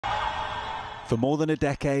For more than a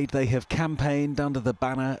decade, they have campaigned under the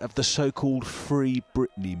banner of the so-called Free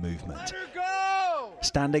Britney movement.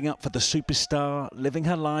 Standing up for the superstar, living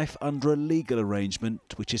her life under a legal arrangement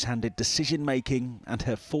which has handed decision-making and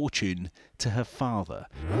her fortune to her father.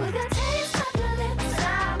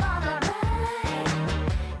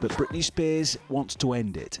 But Britney Spears wants to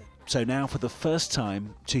end it. So now, for the first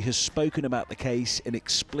time, she has spoken about the case in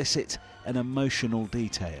explicit and emotional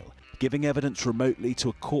detail. Giving evidence remotely to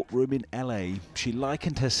a courtroom in LA, she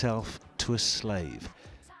likened herself to a slave.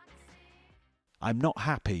 "I'm not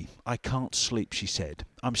happy. I can't sleep," she said.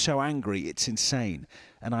 "I'm so angry, it's insane.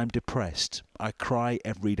 And I'm depressed. I cry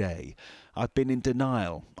every day. I've been in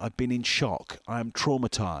denial. I've been in shock. I am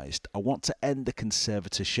traumatised. I want to end the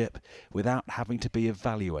conservatorship without having to be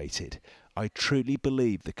evaluated. I truly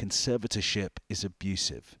believe the conservatorship is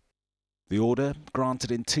abusive." The order, granted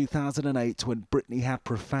in 2008 when Britney had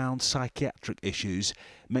profound psychiatric issues,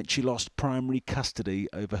 meant she lost primary custody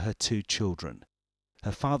over her 2 children.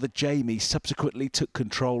 Her father, Jamie, subsequently took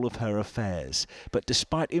control of her affairs, but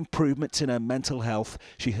despite improvements in her mental health,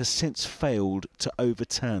 she has since failed to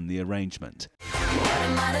overturn the arrangement.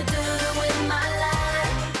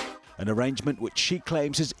 An arrangement which she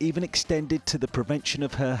claims has even extended to the prevention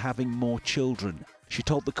of her having more children. She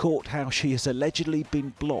told the court how she has allegedly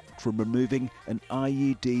been blocked from removing an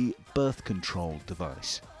IUD birth control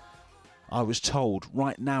device. "I was told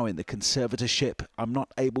right now in the conservatorship I'm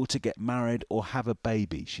not able to get married or have a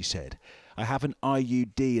baby," she said. "I have an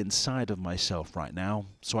IUD inside of myself right now,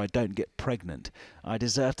 so I don't get pregnant. I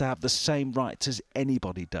deserve to have the same rights as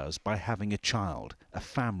anybody does by having a child, a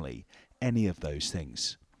family, any of those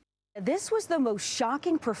things." This was the most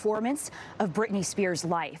shocking performance of Britney Spears'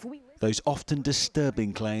 life. Those often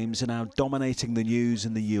disturbing claims are now dominating the news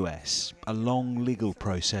in the US. A long legal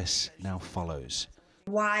process now follows.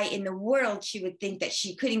 Why in the world she would think that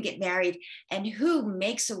she couldn't get married, and who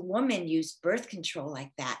makes a woman use birth control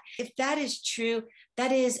like that? If that is true,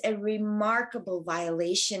 that is a remarkable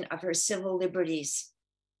violation of her civil liberties,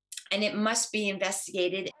 and it must be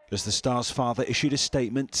investigated. As the star's father issued a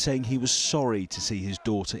statement saying he was sorry to see his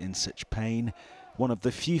daughter in such pain, one of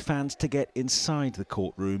the few fans to get inside the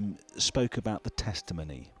courtroom spoke about the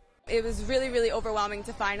testimony. It was really, really overwhelming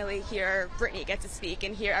to finally hear Britney get to speak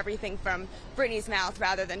and hear everything from Britney's mouth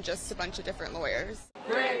rather than just a bunch of different lawyers.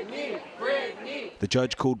 Britney, Britney. The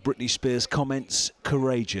judge called Britney Spears' comments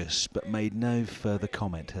courageous, but made no further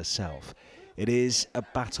comment herself. It is a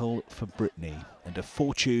battle for Britney and a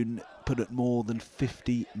fortune put at more than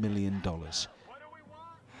 $50 million.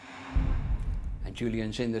 And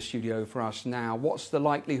Julian's in the studio for us now. What's the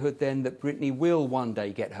likelihood then that Britney will one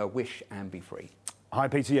day get her wish and be free? Hi,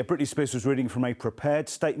 Peter. Yeah, Britney Spears was reading from a prepared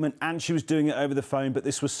statement and she was doing it over the phone, but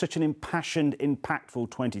this was such an impassioned, impactful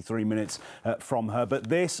 23 minutes from her. But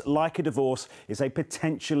this, like a divorce, is a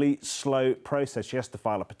potentially slow process. She has to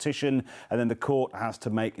file a petition and then the court has to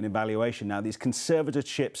make an evaluation. Now, these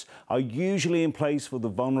conservatorships are usually in place for the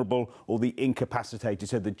vulnerable or the incapacitated,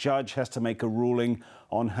 so the judge has to make a ruling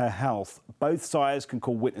on her health. Both sides can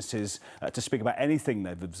call witnesses to speak about anything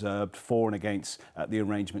they've observed for and against the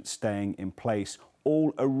arrangement staying in place.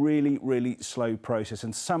 All a really, really slow process,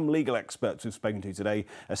 and some legal experts we've spoken to today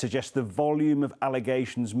suggest the volume of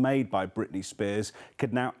allegations made by Britney Spears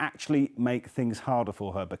could now actually make things harder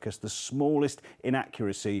for her because the smallest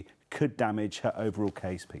inaccuracy could damage her overall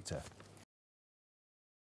case, Peter.